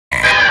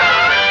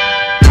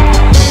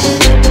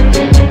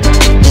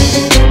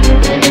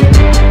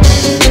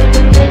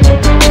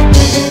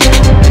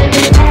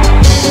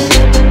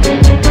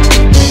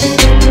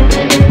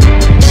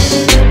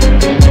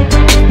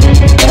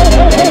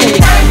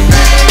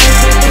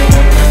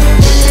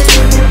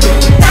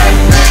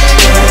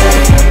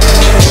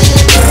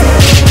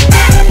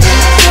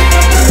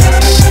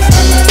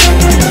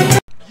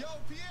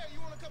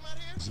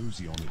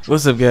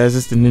What's up, guys?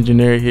 It's the Ninja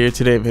Nerd here.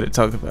 Today I'm here to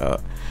talk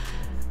about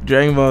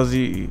Dragon Ball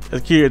Z.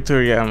 Akira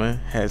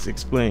Toriyama has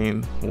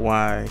explained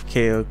why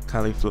Kale,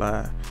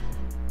 Cauliflower,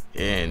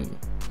 and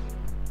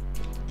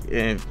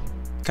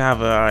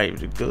Kava are able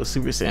to go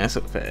Super Saiyan so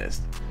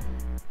fast.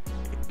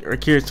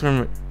 Akira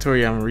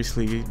Toriyama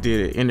recently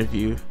did an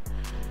interview,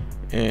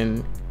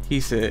 and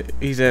he's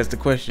asked the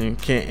question,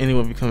 can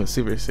anyone become a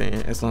Super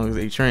Saiyan as long as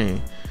they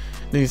train?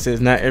 Then he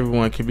says not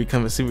everyone can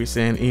become a Super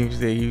Saiyan even if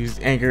they use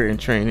anger and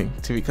training.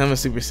 To become a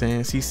Super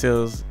Saiyan,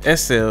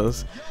 S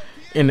cells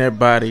in their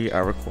body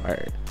are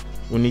required.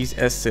 When these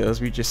S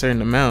cells reach a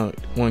certain amount,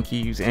 one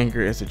can use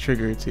anger as a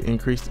trigger to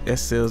increase the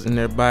S cells in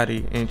their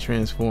body and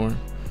transform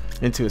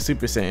into a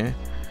Super Saiyan.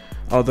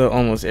 Although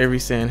almost every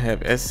Saiyan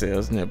have S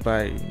cells in their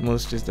body,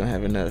 most just don't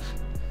have enough.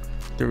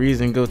 The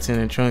reason Goten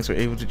and Trunks were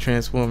able to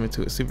transform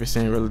into a Super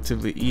Saiyan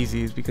relatively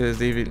easy is because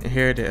they've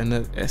inherited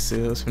enough S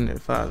cells from their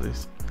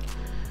fathers.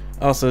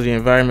 Also, the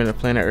environment of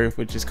planet Earth,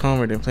 which is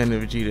calmer than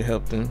planet Vegeta,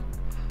 helped them.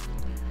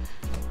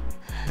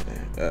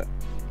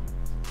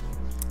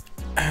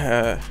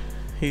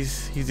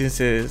 He then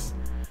says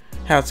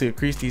how to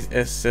increase these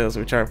S cells,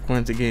 which are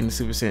important to gain the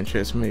Super Saiyan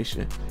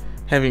transformation.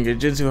 Having a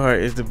gentle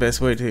heart is the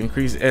best way to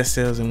increase S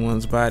cells in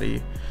one's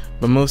body,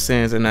 but most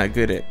Saiyans are not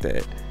good at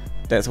that.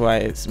 That's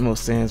why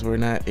most Saiyans were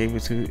not able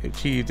to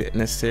achieve the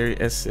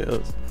necessary S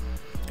cells,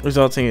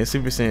 resulting in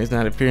Super Saiyans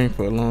not appearing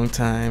for a long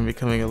time,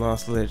 becoming a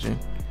lost legend.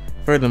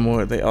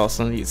 Furthermore, they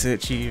also need to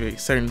achieve a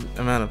certain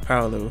amount of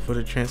power level for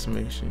the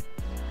transformation.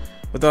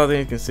 With all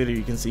things considered,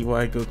 you can see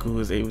why Goku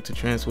was able to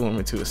transform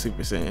into a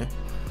Super Saiyan.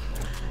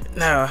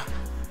 Now,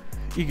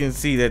 you can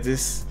see that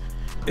this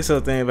whole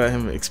thing about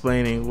him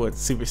explaining what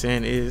Super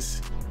Saiyan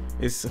is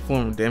a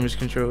form of damage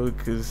control,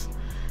 because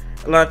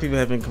a lot of people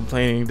have been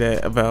complaining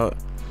that about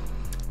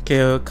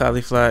Kale,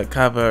 Cauliflower,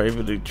 Kava are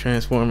able to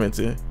transform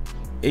into,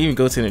 even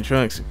Goten and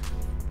Trunks,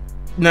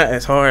 not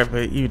as hard,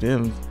 but even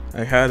them,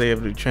 like how they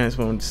able to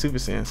transform into Super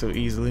Saiyan so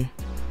easily.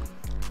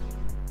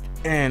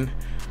 And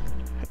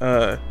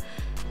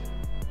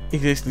he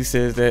basically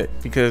says that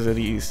because of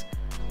these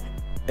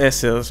S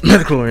cells,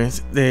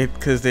 Midichlorians,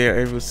 because they are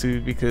able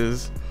to,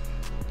 because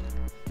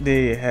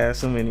they have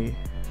so many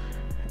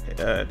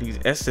these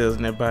S cells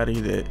in their body,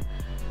 that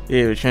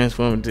they're able to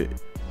transform into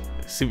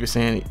Super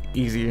Saiyan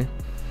easier.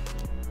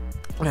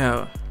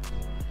 Now,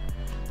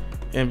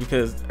 and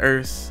because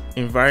Earth's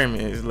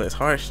environment is less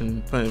harsh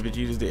than planet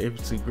Vegeta's, they're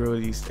able to grow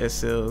these S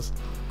cells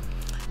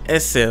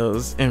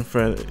in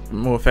front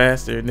more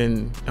faster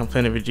than on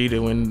planet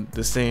Vegeta, when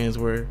the Saiyans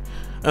were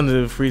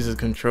under the Frieza's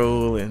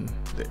control, and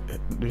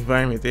the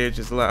environment there is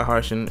just a lot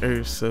harsher than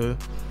Earth, so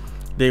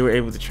they were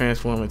able to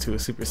transform into a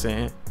Super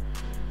Saiyan.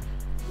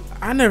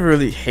 I never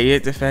really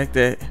hated the fact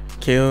that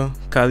Kale,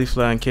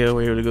 Cauliflower, and Kale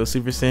were able to go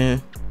Super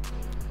Saiyan,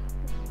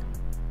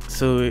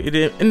 so it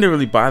didn't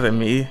really bother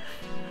me.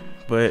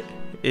 But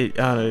I don't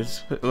know,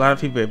 a lot of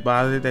people had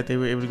bothered that they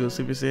were able to go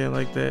Super Saiyan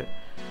like that.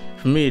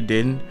 For me, it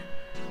didn't,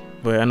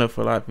 but I know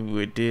for a lot of people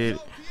it did.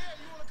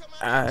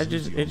 It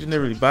just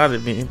never really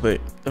bothered me,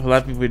 but a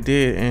lot of people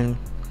did.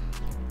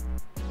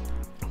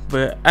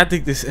 But I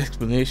think this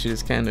explanation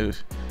is kind of,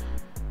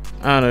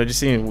 I don't know, it just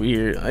seems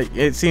weird. Like,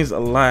 it seems a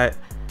lot,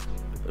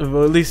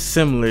 or at least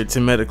similar to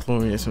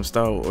Midichlorians from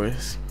Star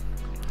Wars.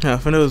 Now,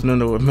 for those who don't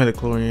know what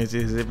Midichlorians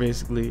is, they're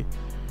basically,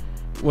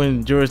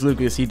 when George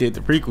Lucas he did the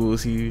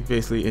prequels, he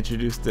basically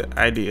introduced the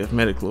idea of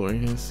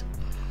Midichlorians.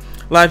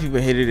 A lot of people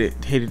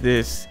hated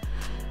this.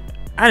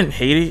 I didn't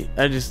hate it.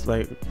 I just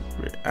like,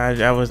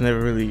 I was never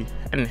really,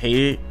 I didn't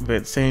hate it, but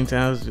at the same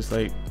time I was just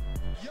like,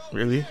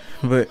 really?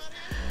 But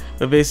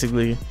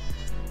basically,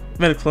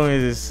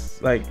 Midichlorians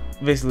is like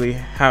basically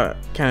how it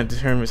kind of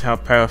determines how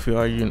powerful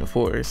are you in the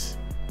Force.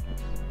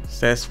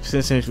 So that's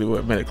essentially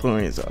what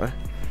Midichlorians are.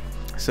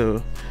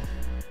 So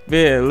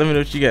yeah, let me know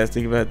what you guys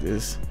think about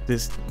this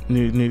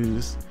new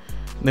news.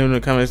 Let me know in the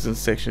comments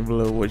section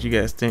below what you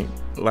guys think.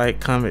 Like,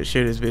 comment,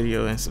 share this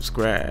video, and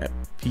subscribe.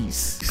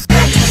 Peace.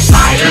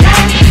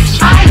 Spider-Man.